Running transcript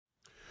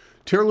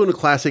Terra Luna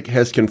Classic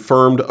has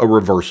confirmed a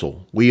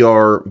reversal. We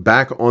are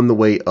back on the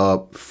way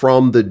up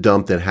from the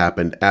dump that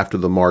happened after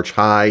the March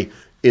high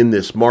in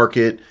this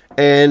market.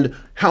 And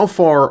how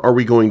far are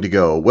we going to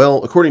go?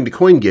 Well, according to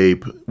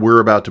CoinGape, we're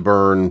about to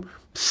burn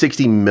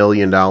 $60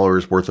 million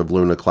worth of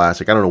Luna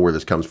Classic. I don't know where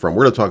this comes from.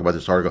 We're going to talk about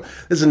this article.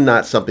 This is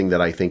not something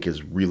that I think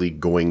is really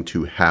going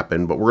to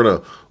happen, but we're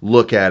going to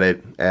look at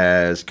it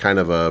as kind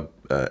of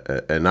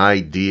an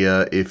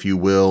idea, if you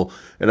will.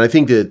 And I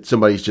think that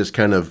somebody's just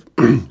kind of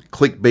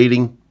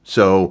clickbaiting.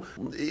 So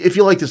if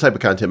you like this type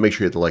of content, make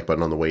sure you hit the like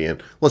button on the way in.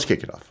 Let's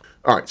kick it off.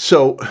 All right,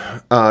 so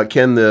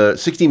can the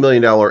 $60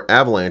 million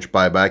Avalanche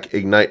buyback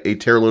ignite a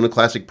Terra Luna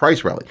Classic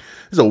price rally?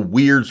 This is a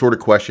weird sort of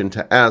question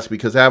to ask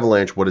because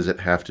Avalanche, what does it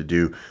have to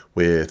do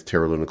with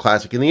Terra Luna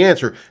Classic? And the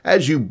answer,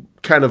 as you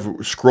kind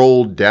of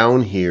scroll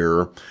down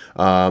here,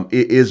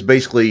 it is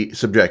basically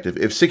subjective.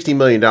 If $60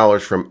 million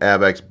from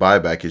AVAX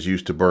buyback is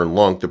used to burn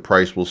lunc, the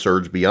price will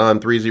surge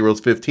beyond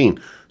 3015.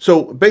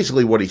 So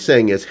basically what he's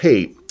saying is,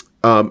 hey,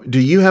 do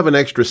you have an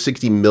extra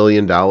 $60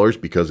 million?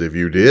 Because if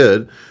you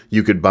did,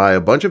 you could buy a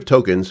bunch of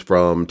tokens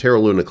from Terra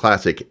Luna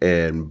Classic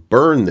and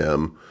burn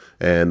them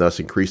and thus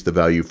increase the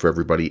value for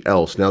everybody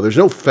else. Now, there's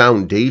no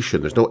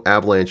foundation. There's no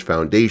Avalanche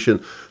foundation.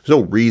 There's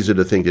no reason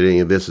to think that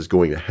any of this is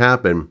going to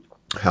happen.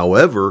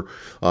 However,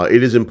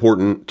 it is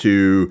important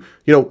to,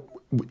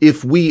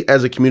 if we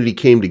as a community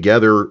came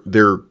together,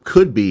 there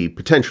could be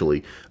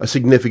potentially a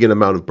significant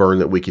amount of burn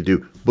that we could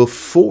do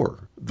before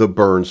the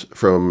burns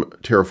from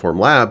Terraform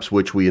Labs,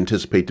 which we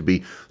anticipate to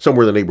be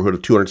somewhere in the neighborhood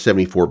of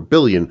 274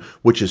 billion,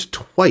 which is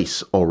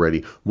twice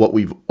already what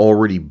we've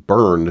already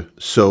burned.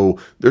 So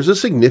there's a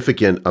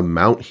significant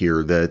amount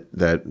here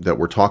that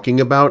we're talking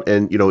about.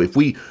 And, if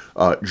we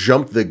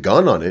jump the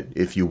gun on it,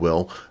 if you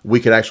will, we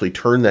could actually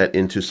turn that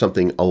into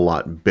something a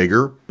lot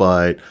bigger.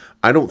 But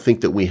I don't think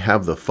that we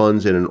have the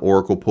funds in an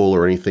Oracle pool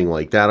or anything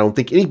like that. I don't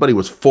think anybody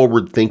was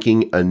forward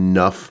thinking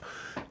enough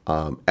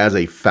as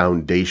a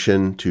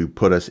foundation to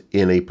put us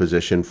in a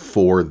position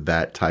for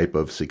that type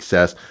of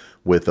success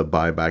with a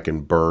buyback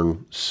and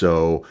burn.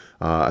 So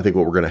I think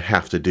what we're going to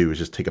have to do is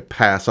just take a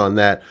pass on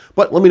that.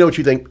 But let me know what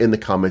you think in the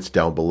comments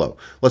down below.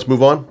 Let's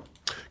move on.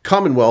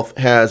 Commonwealth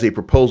has a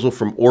proposal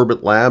from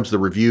Orbit Labs, the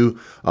review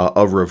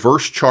of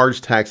reverse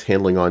charge tax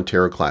handling on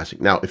Terra Classic.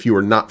 Now, if you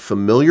are not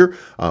familiar,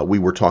 we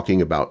were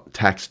talking about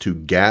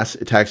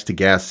TAX2GAS.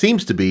 TAX2GAS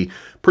seems to be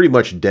pretty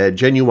much dead.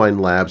 Genuine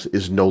Labs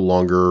is no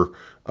longer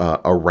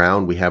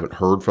around. We haven't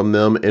heard from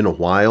them in a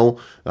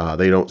while.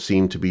 They don't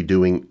seem to be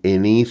doing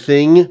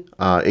anything,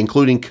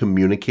 including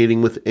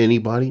communicating with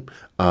anybody.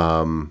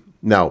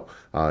 Now,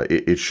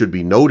 it should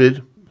be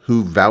noted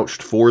who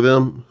vouched for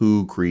them,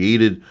 who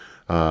created,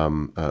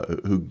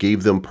 who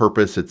gave them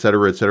purpose, et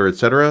cetera, et cetera, et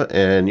cetera.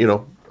 And,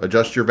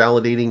 adjust your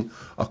validating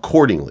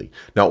accordingly.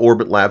 Now,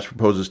 Orbit Labs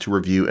proposes to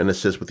review and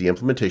assist with the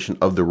implementation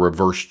of the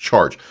reverse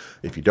charge.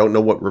 If you don't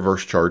know what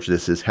reverse charge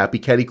this is, Happy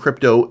Caddy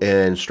Crypto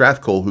and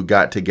Strathcole, who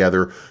got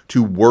together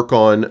to work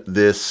on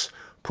this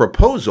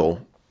proposal.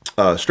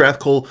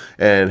 Strathcole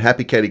and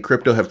Happy Caddy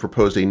Crypto have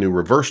proposed a new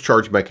reverse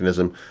charge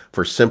mechanism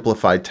for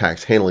simplified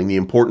tax handling. The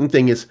important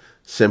thing is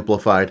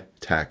simplified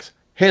tax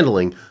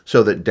handling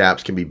so that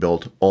dApps can be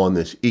built on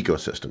this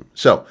ecosystem.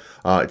 So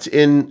it's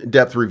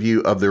in-depth review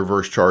of the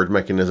reverse charge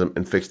mechanism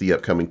and fix the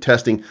upcoming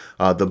testing.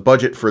 The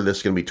budget for this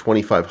is going to be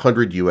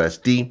 $2,500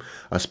 USD.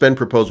 A spend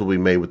proposal will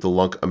be made with the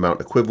lunc amount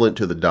equivalent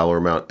to the dollar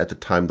amount at the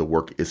time the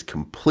work is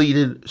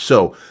completed.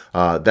 So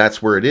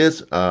that's where it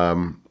is.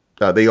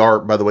 They are,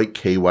 by the way,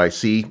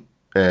 KYC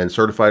and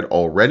certified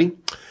already.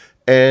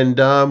 And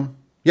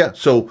yeah,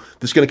 so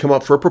this is going to come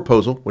up for a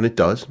proposal. When it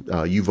does,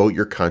 you vote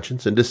your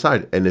conscience and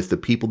decide. And if the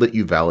people that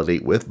you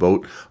validate with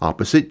vote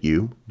opposite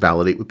you,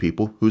 validate with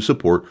people who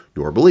support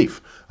your belief.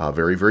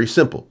 Very, very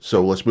simple.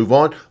 So let's move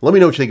on. Let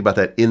me know what you think about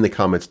that in the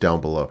comments down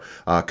below.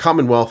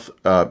 CoinHall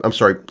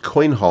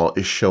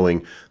is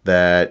showing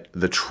that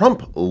the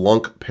Trump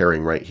lunc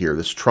pairing right here,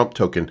 this Trump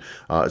token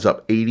is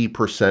up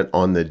 80%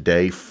 on the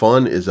day.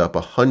 Fun is up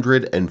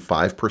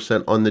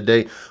 105% on the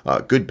day.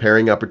 Good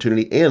pairing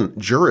opportunity. And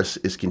Juris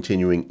is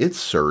continuing its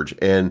surge.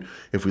 And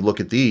if we look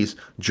at these,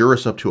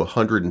 Juris up to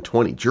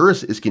 120.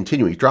 Juris is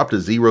continuing. He dropped a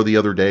 0 the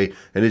other day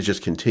and is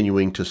just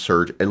continuing to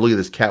surge. And look at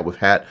this cat with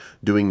hat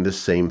doing the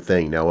same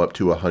thing, now up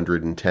to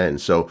 110.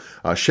 So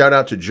shout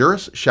out to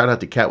Juris, shout out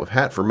to cat with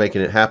hat for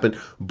making it happen.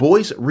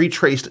 Boys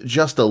retraced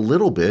just a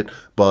little bit,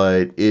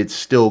 but it's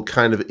still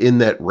kind of in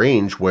that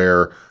range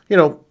where,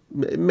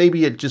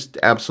 maybe it just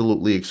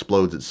absolutely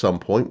explodes at some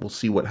point. We'll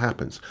see what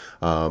happens.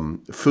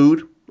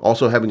 Food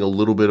also having a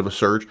little bit of a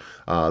surge.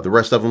 The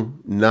rest of them,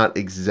 not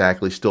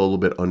exactly, still a little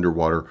bit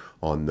underwater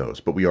on those,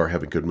 but we are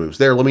having good moves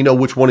there. Let me know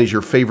which one is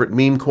your favorite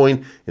meme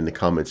coin in the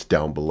comments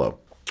down below.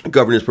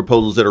 Governance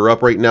proposals that are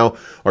up right now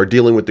are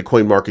dealing with the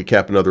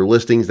CoinMarketCap and other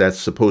listings. That's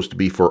supposed to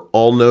be for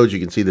all nodes. You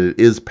can see that it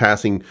is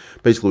passing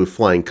basically with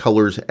flying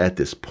colors at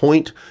this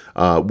point.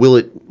 Will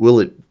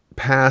it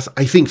pass?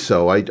 I think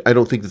so. I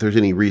don't think that there's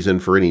any reason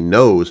for any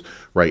no's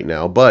right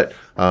now, but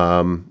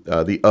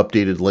the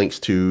updated links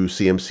to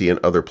CMC and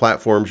other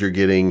platforms, you're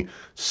getting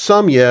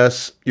some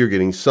yes, you're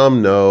getting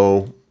some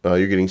no,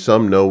 You're getting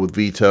some no with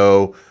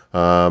veto,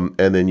 and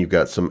then you've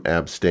got some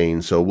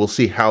abstain. So we'll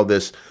see how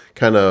this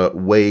kind of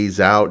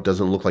weighs out.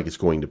 Doesn't look like it's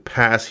going to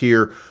pass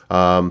here.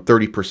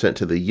 30%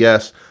 to the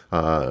yes,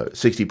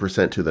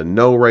 60% to the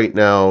no right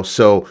now.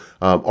 So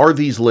are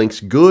these links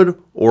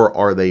good or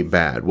are they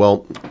bad?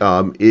 Well,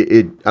 I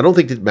don't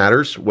think it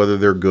matters whether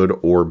they're good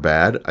or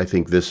bad. I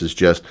think this is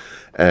just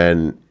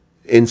an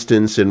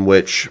instance in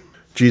which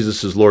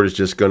Jesus is Lord is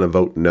just going to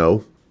vote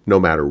no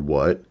matter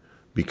what,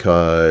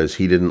 because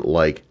he didn't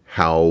like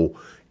how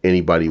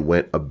anybody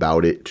went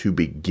about it to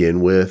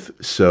begin with.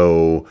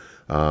 So,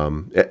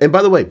 and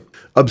by the way,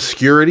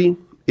 obscurity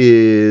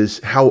is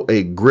how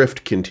a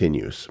grift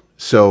continues.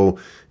 So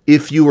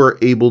if you are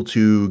able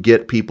to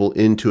get people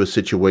into a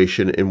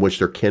situation in which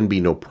there can be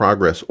no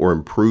progress or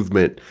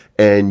improvement,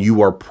 and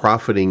you are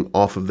profiting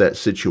off of that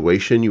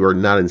situation, you are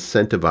not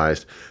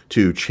incentivized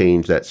to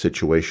change that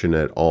situation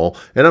at all.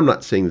 And I'm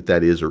not saying that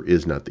that is or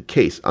is not the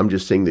case. I'm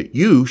just saying that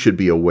you should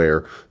be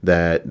aware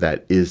that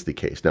that is the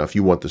case. Now, if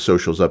you want the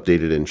socials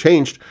updated and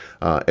changed,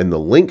 and the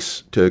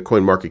links to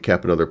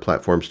CoinMarketCap and other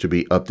platforms to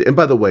be updated. And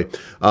by the way,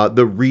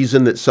 the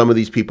reason that some of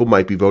these people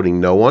might be voting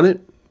no on it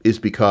is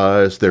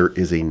because there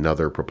is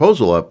another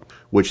proposal up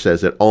which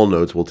says that all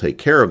nodes will take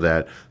care of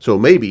that. So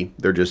maybe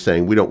they're just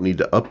saying we don't need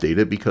to update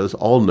it because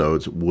all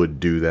nodes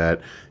would do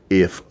that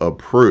if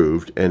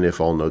approved and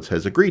if all nodes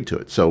has agreed to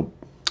it. So,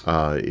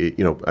 I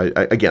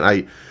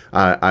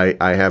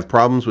have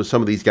problems with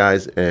some of these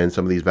guys and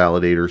some of these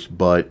validators,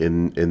 but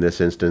in this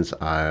instance,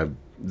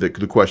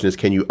 the question is,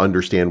 can you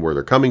understand where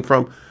they're coming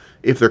from?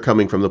 If they're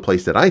coming from the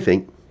place that I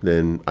think,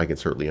 then I can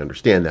certainly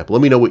understand that. But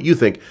let me know what you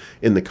think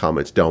in the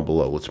comments down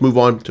below. Let's move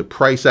on to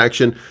price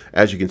action.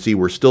 As you can see,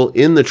 we're still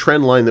in the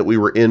trend line that we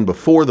were in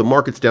before. The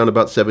market's down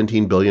about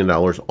 $17 billion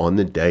on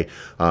the day,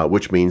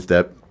 which means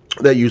that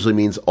usually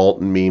means alt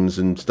and memes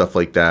and stuff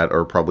like that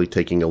are probably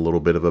taking a little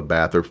bit of a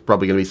bath. There's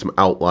probably going to be some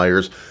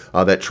outliers.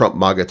 That Trump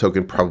MAGA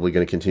token probably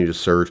going to continue to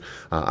surge.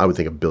 I would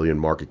think $1 billion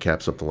market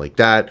cap, something like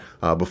that,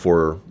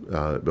 before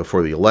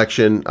the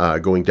election.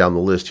 Going down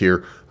the list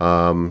here.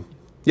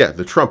 Yeah,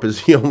 the Trump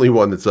is the only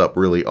one that's up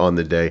really on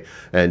the day,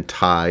 and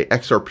TAI,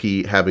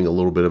 XRP having a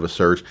little bit of a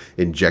surge,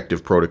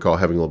 Injective Protocol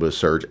having a little bit of a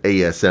surge,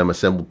 ASM,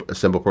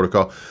 Assemble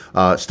Protocol,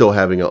 still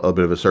having a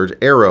bit of a surge,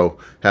 Arrow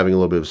having a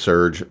little bit of a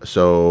surge.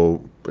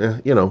 So,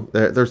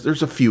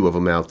 there's a few of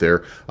them out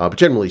there, but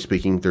generally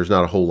speaking, there's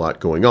not a whole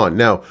lot going on.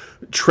 Now,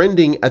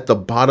 trending at the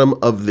bottom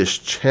of this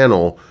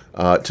channel,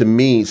 to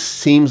me,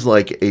 seems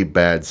like a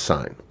bad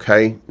sign,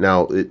 okay?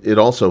 Now, it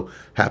also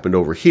happened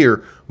over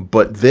here,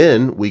 but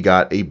then we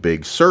got a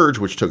big surge,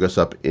 which took us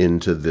up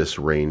into this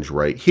range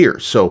right here.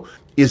 So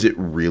is it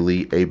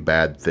really a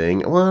bad thing?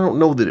 Well, I don't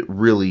know that it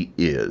really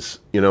is.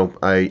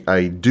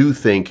 I do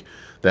think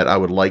that I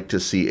would like to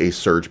see a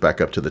surge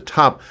back up to the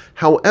top.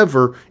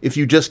 However, if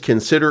you just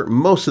consider,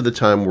 most of the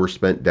time we're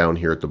spent down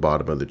here at the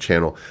bottom of the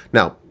channel.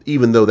 Now,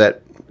 even though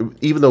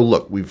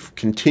look, we've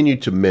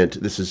continued to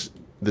mint, this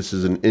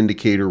is an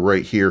indicator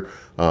right here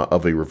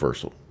of a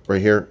reversal.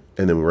 Right here,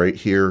 and then right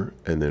here,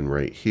 and then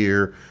right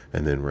here,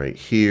 and then right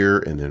here,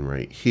 and then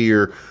right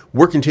here.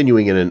 We're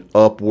continuing in an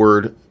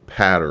upward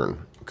pattern.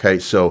 Okay,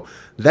 so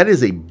that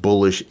is a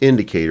bullish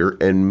indicator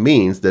and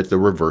means that the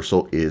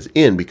reversal is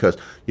in, because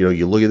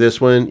you look at this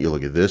one, you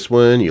look at this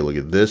one, you look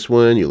at this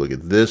one, you look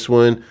at this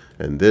one,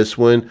 and this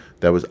one.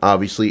 That was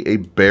obviously a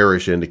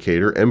bearish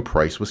indicator, and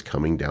price was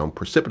coming down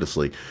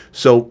precipitously.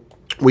 So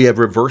we have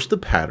reversed the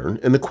pattern,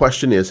 and the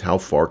question is, how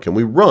far can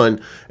we run,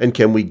 and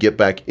can we get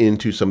back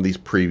into some of these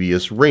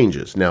previous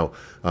ranges? Now,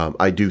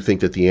 I do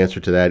think that the answer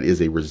to that is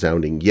a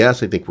resounding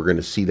yes. I think we're going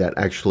to see that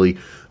actually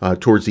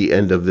towards the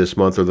end of this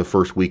month or the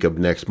first week of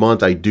next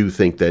month. I do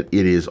think that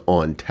it is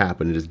on tap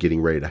and it is getting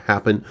ready to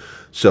happen.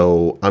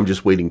 So I'm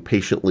just waiting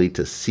patiently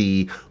to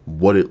see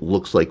what it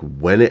looks like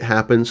when it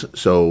happens.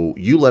 So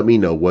you let me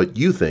know what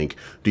you think.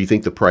 Do you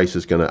think the price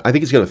is going to, I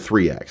think it's going to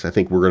 3x. I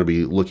think we're going to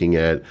be looking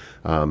at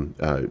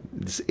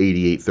this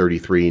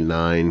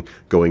 88.33.9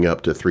 going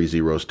up to 3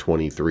 zeros,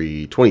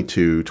 23,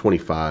 22,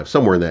 25,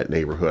 somewhere in that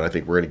neighborhood. I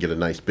think we're going to get a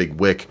nice big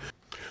wick.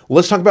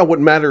 Let's talk about what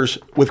matters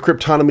with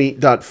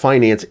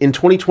Cryptonomy.finance. In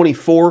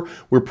 2024,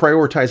 we're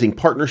prioritizing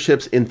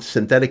partnerships in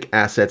synthetic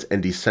assets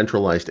and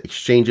decentralized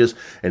exchanges,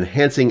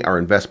 enhancing our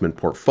investment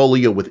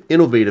portfolio with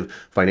innovative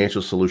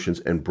financial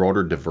solutions and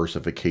broader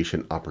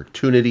diversification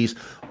opportunities.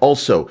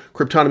 Also,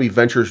 Cryptonomy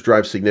Ventures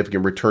drives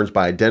significant returns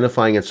by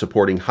identifying and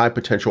supporting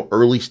high-potential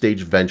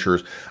early-stage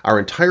ventures. Our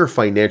entire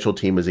financial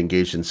team is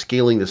engaged in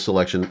scaling the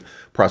selection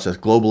process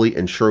globally,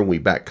 ensuring we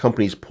back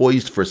companies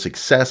poised for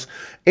success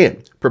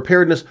and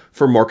preparedness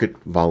for market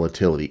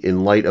volatility.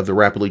 In light of the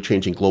rapidly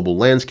changing global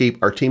landscape,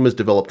 our team has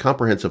developed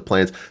comprehensive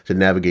plans to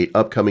navigate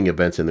upcoming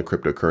events in the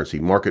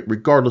cryptocurrency market,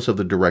 regardless of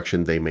the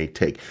direction they may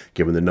take.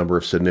 Given the number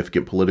of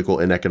significant political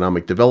and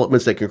economic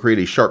developments that can create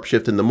a sharp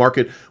shift in the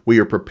market, we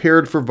are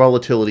prepared for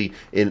volatility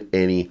in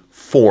any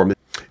form.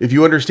 If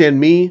you understand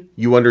me,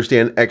 you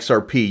understand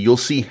XRP. You'll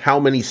see how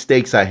many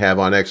stakes I have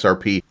on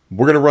XRP.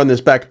 We're going to run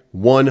this back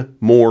one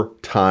more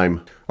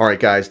time. All right,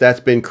 guys, that's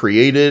been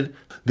created.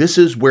 This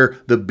is where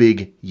the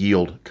big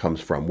yield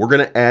comes from. We're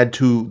going to add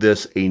to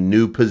this a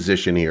new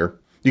position here.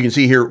 You can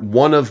see here,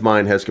 one of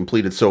mine has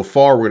completed so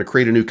far. We're going to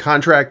create a new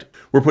contract.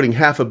 We're putting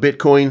half a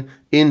Bitcoin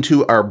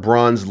into our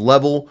bronze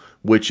level,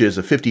 which is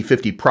a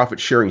 50-50 profit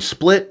sharing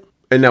split.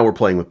 And now we're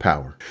playing with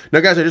power.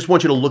 Now, guys, I just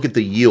want you to look at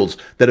the yields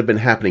that have been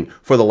happening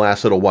for the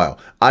last little while.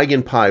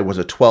 EigenPi was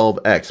a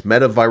 12x.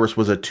 Metavirus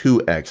was a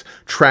 2x.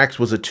 Trax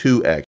was a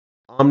 2x.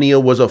 Omnia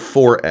was a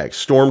 4x.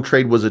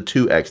 Stormtrade was a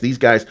 2x. These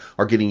guys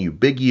are getting you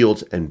big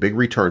yields and big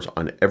returns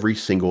on every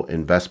single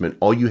investment.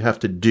 All you have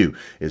to do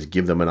is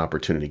give them an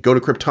opportunity. Go to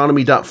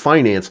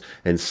Cryptonomy.finance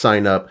and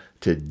sign up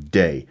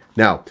today.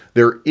 Now,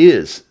 there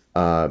is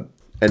an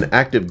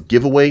active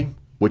giveaway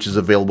which is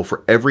available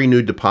for every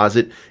new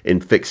deposit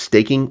in fixed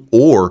staking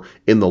or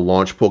in the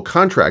Launchpool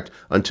contract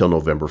until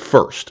November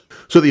 1st.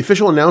 So the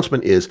official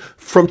announcement is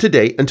from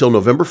today until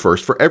November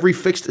 1st, for every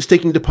fixed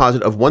staking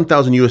deposit of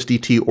 1,000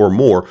 USDT or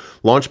more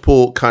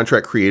Launchpool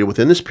contract created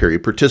within this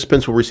period,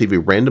 participants will receive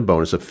a random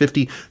bonus of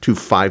 50 to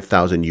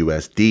 5,000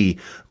 USD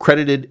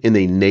credited in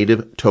the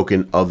native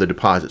token of the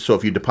deposit. So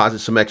if you deposit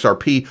some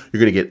XRP, you're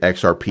going to get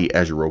XRP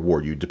as your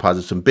reward. You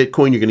deposit some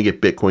Bitcoin, you're going to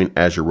get Bitcoin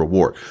as your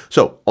reward.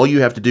 So all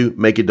you have to do,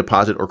 make a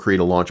deposit or create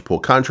a Launchpool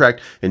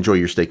contract, enjoy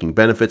your staking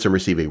benefits, and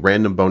receive a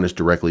random bonus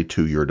directly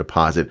to your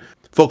deposit.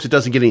 Folks, it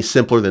doesn't get any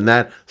simpler than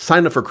that.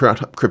 Sign up for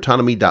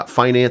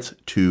Cryptonomy.finance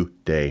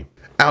today.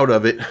 Out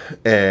of it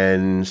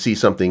and see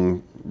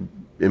something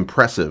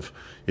impressive,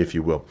 if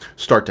you will,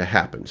 start to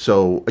happen.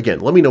 So again,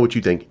 let me know what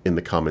you think in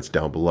the comments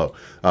down below.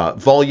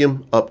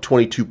 Volume up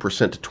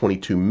 22% to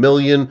 22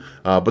 million,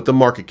 but the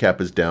market cap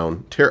is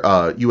down.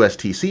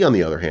 USTC, on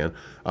the other hand,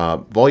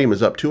 volume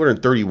is up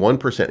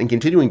 231% and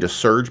continuing to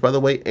surge, by the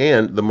way,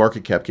 and the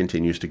market cap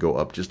continues to go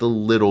up just a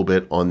little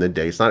bit on the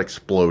day. It's not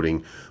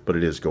exploding, but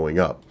it is going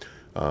up.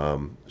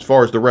 As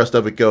far as the rest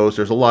of it goes,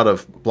 there's a lot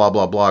of blah,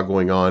 blah, blah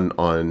going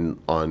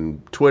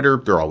on Twitter.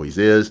 There always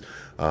is.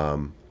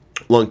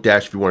 Lunc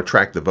Dash, if you want to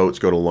track the votes,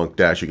 go to Lunc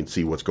Dash. You can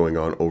see what's going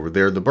on over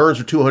there. The burns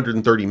are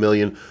 230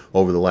 million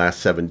over the last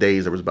 7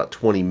 days. There was about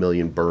 20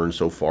 million burns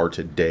so far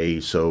today.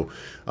 So,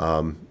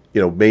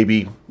 you know,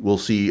 maybe we'll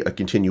see a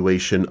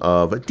continuation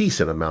of a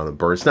decent amount of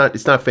burn. It's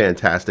not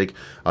fantastic.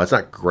 It's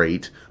not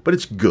great, but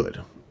it's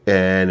good.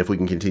 And if we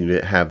can continue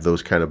to have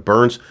those kind of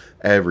burns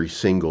every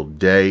single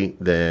day,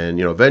 then,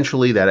 you know,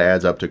 eventually that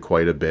adds up to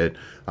quite a bit.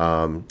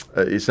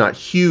 It's not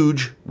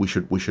huge. We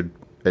should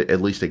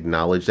at least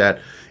acknowledge that.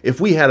 If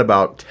we had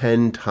about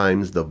 10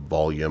 times the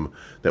volume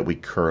that we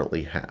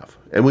currently have,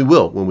 and we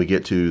will when we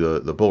get to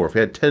the bull run, if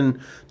we had 10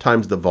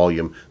 times the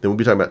volume, then we'd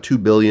be talking about 2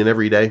 billion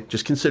every day.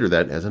 Just consider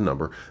that as a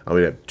number.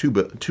 We'd have 2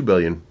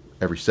 billion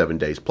every 7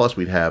 days. Plus,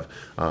 we'd have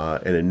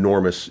an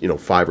enormous,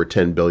 5 or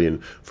 10 billion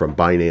from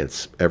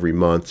Binance every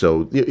month.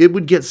 So it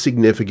would get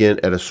significant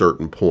at a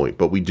certain point,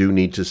 but we do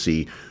need to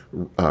see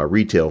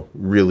retail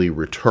really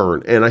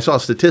return. And I saw a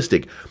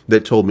statistic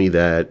that told me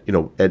that,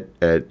 in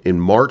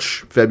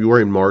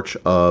February and March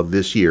of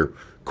this year,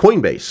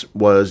 Coinbase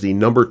was the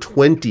number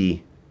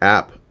 20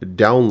 app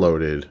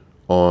downloaded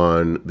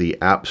on the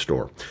App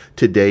Store.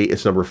 Today,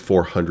 it's number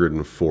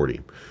 440.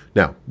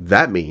 Now,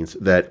 that means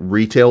that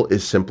retail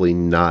is simply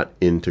not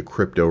into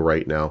crypto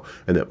right now,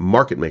 and that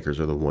market makers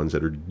are the ones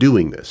that are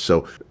doing this.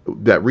 So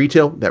that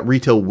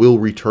retail will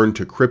return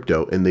to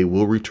crypto, and they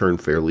will return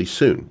fairly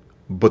soon.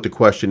 But the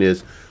question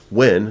is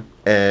when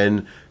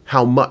and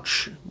how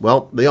much?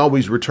 Well, they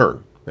always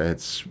return.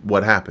 That's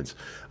what happens.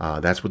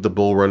 That's what the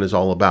bull run is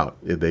all about.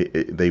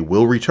 They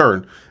will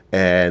return,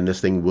 and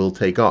this thing will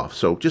take off.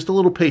 So just a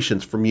little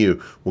patience from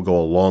you will go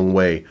a long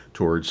way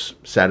towards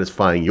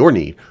satisfying your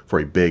need for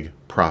a big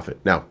profit.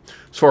 Now,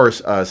 as far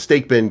as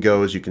stake bin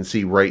goes, you can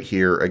see right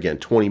here, again,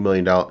 20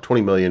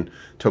 million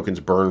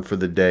tokens burned for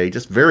the day.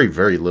 Just very,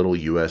 very little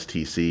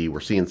USTC. We're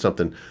seeing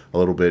something a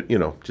little bit,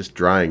 just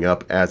drying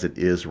up as it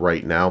is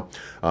right now.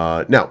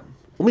 Now,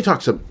 let me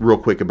talk real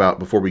quick about,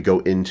 before we go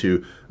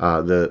into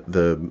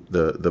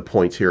the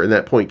points here, and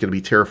that point going to be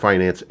Terra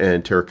Finance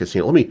and Terra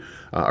Casino.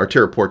 Or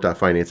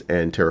TerraPort.finance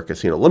and Terra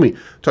Casino. Let me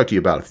talk to you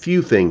about a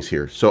few things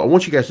here. So I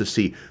want you guys to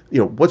see,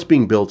 what's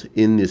being built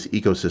in this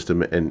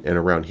ecosystem and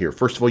around here.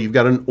 First of all, you've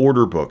got an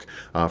order book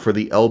for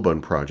the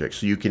Elbun project,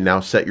 so you can now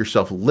set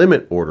yourself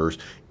limit orders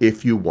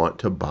if you want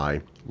to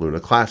buy Luna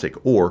Classic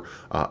or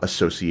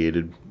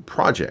associated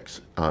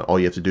projects. All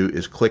you have to do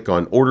is click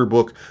on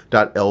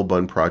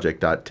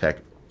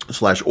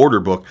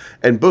orderbook.elbunproject.tech/orderbook,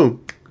 and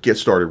boom, get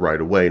started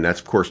right away. And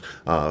that's, of course,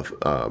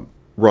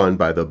 run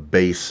by the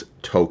base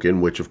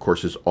token, which of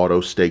course is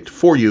auto staked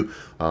for you.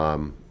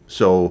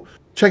 So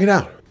check it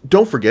out.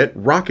 Don't forget,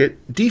 Rocket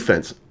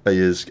Defense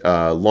is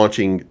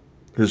launching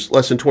There's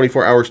less than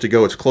 24 hours to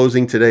go. It's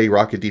closing today,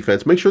 Rocket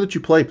Defense. Make sure that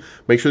you play.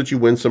 Make sure that you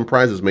win some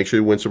prizes. Make sure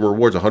you win some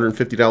rewards.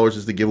 $150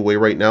 is the giveaway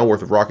right now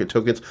worth of Rocket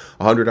tokens.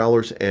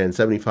 $100 and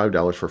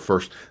 $75 for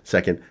first,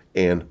 second,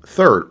 and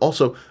third.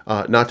 Also,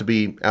 not to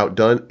be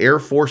outdone, Air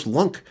Force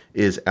Lunc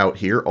is out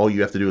here. All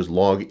you have to do is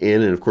log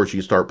in, and of course you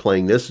can start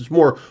playing this. It's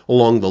more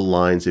along the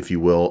lines, if you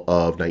will,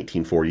 of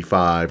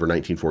 1945 or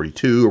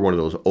 1942 or one of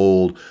those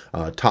old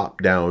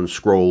top-down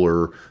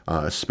scroller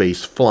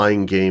space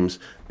flying games.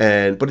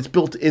 But it's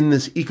built in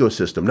this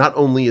ecosystem. Not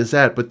only is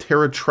that, but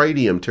Terra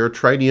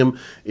Tritium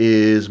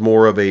is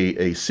more of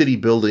a city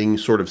building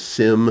sort of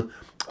sim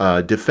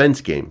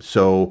defense game.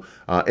 So,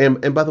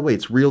 and by the way,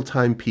 it's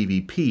real-time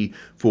PvP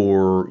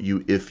for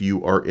you if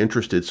you are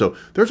interested. So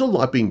there's a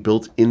lot being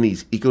built in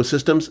these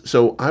ecosystems.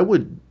 So I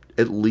would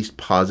at least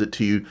posit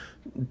to you,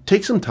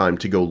 take some time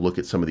to go look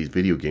at some of these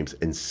video games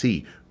and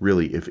see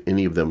really if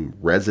any of them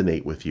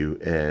resonate with you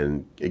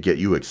and get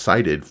you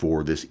excited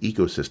for this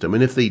ecosystem.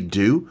 And if they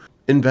do,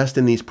 invest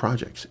in these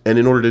projects. And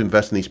in order to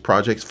invest in these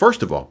projects,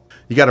 first of all,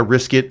 you got to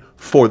risk it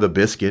for the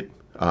biscuit.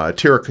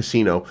 Terra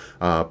Casino,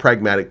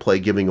 pragmatic play,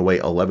 giving away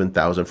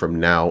 11,000 from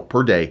now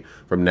per day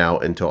from now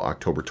until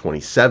October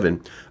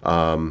 27.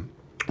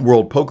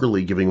 World Poker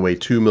League giving away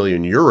 2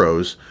 million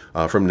euros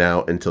from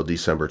now until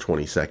December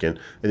 22nd. And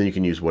then you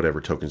can use whatever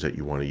tokens that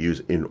you want to use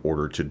in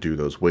order to do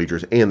those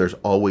wagers. And there's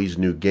always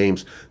new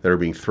games that are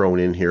being thrown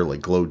in here, like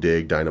Glow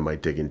Dig,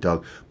 Dynamite Dig, and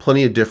Doug.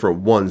 Plenty of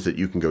different ones that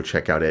you can go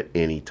check out at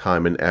any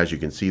time. And as you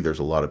can see, there's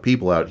a lot of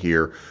people out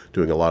here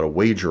doing a lot of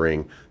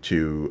wagering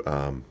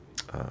to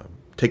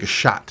take a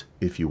shot,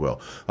 if you will.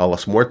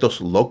 Los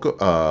Muertos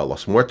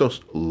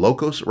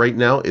Locos right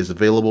now is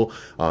available.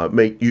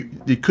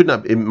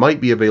 It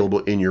might be available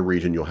in your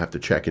region. You'll have to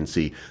check and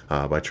see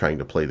by trying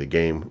to play the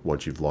game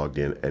once you've logged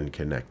in and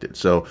connected.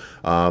 So,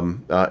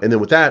 and then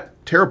with that,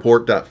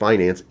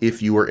 Terraport.finance,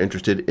 if you are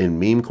interested in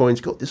meme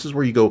coins, this is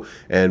where you go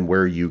and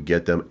where you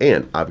get them.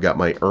 And I've got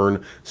my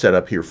earn set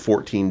up here,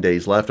 14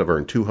 days left. I've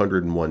earned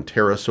 201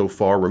 Terra so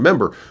far.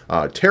 Remember,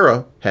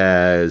 Terra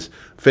has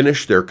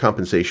finished their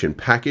compensation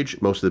package.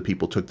 Most of the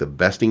people took the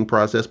vesting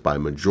process by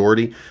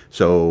majority.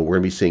 So we're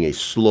going to be seeing a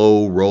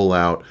slow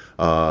rollout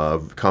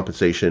of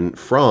compensation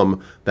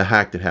from the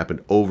hack that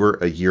happened over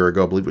a year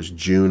ago. I believe it was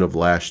June of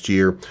last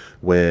year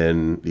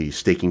when the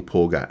staking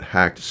pool got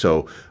hacked.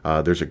 So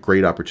there's a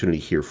great opportunity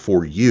here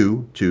for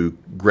you to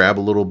grab a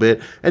little bit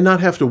and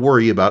not have to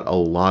worry about a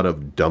lot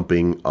of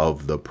dumping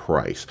of the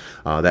price.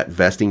 That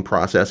vesting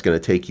process is going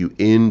to take you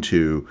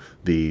into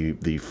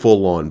the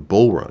full-on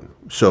bull run.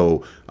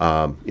 So,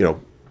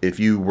 if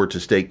you were to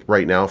stake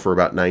right now for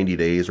about 90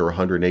 days or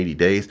 180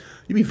 days,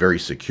 you'd be very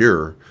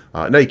secure.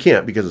 Now you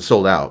can't because it's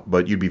sold out,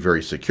 but you'd be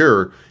very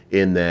secure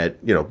in that,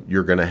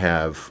 you're going to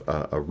have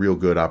a real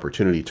good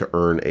opportunity to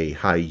earn a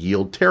high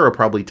yield. Terra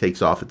probably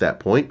takes off at that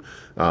point.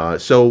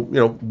 So,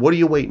 what are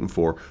you waiting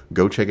for?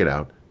 Go check it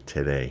out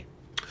today.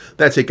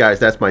 That's it, guys.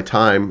 That's my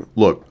time.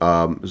 Look,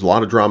 there's a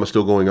lot of drama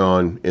still going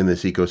on in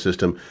this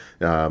ecosystem.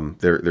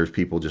 There's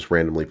people just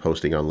randomly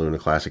posting on Luna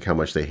Classic how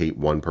much they hate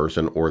one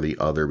person or the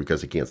other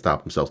because they can't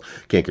stop themselves,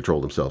 can't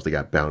control themselves. They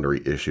got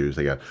boundary issues.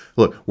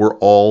 Look, we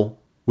all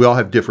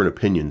have different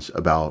opinions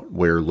about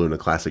where Luna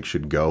Classic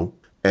should go.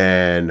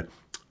 And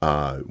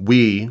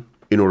we,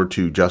 in order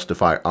to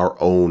justify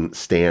our own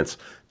stance,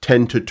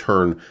 tend to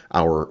turn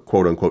our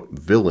quote unquote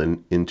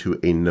villain into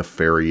a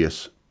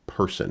nefarious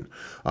person.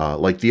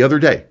 Like the other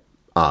day,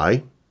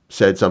 I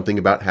said something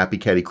about Happy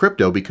Caddy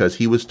Crypto because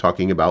he was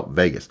talking about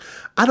Vegas.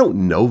 I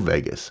don't know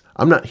Vegas.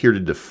 I'm not here to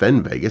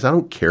defend Vegas. I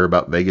don't care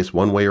about Vegas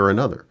one way or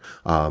another.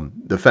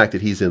 The fact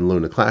that he's in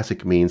Luna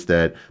Classic means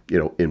that,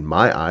 in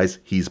my eyes,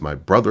 he's my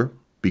brother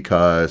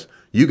because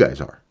you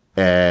guys are.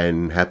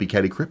 And Happy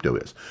Caddy Crypto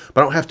is.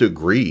 But I don't have to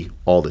agree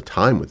all the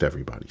time with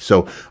everybody.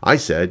 So I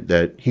said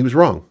that he was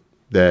wrong,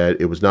 that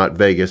it was not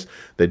Vegas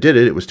that did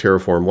it. It was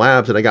Terraform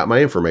Labs, and I got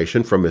my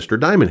information from Mr.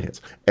 Diamond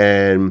Hands.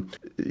 And,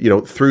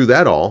 through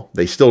that all,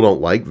 they still don't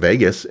like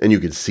Vegas, and you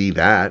could see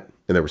that,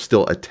 and there were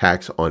still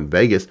attacks on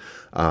Vegas.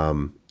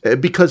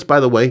 Because, by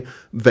the way,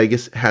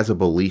 Vegas has a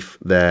belief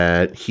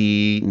that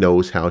he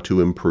knows how to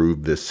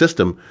improve this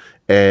system,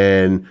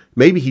 and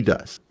maybe he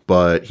does.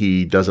 But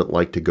he doesn't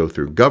like to go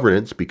through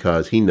governance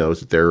because he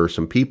knows that there are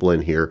some people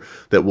in here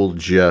that will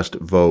just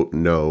vote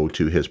no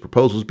to his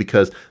proposals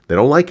because they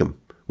don't like him,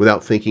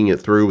 without thinking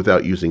it through,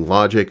 without using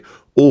logic,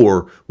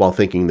 or while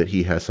thinking that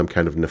he has some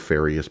kind of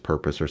nefarious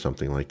purpose or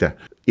something like that.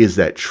 Is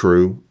that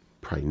true?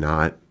 Probably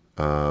not.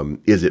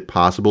 Is it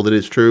possible that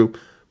it's true?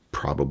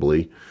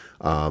 Probably.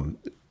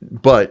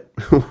 But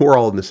we're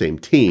all in the same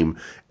team,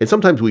 and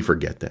sometimes we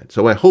forget that.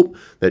 So I hope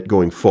that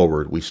going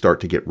forward, we start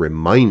to get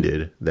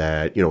reminded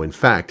that, in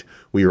fact,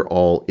 we are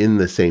all in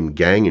the same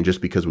gang, and just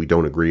because we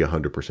don't agree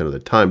 100% of the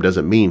time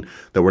doesn't mean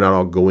that we're not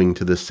all going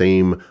to the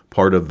same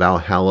part of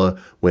Valhalla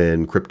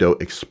when crypto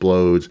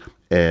explodes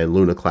and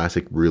Luna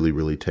Classic really,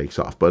 really takes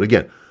off. But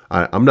again,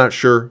 I'm not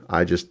sure.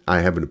 I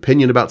have an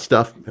opinion about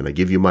stuff, and I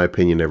give you my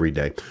opinion every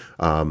day.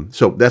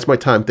 So that's my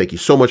time. Thank you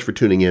so much for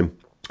tuning in.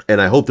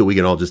 And I hope that we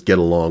can all just get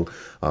along.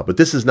 But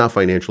this is not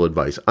financial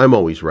advice. I'm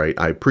always right.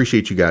 I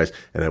appreciate you guys,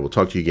 and I will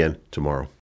talk to you again tomorrow.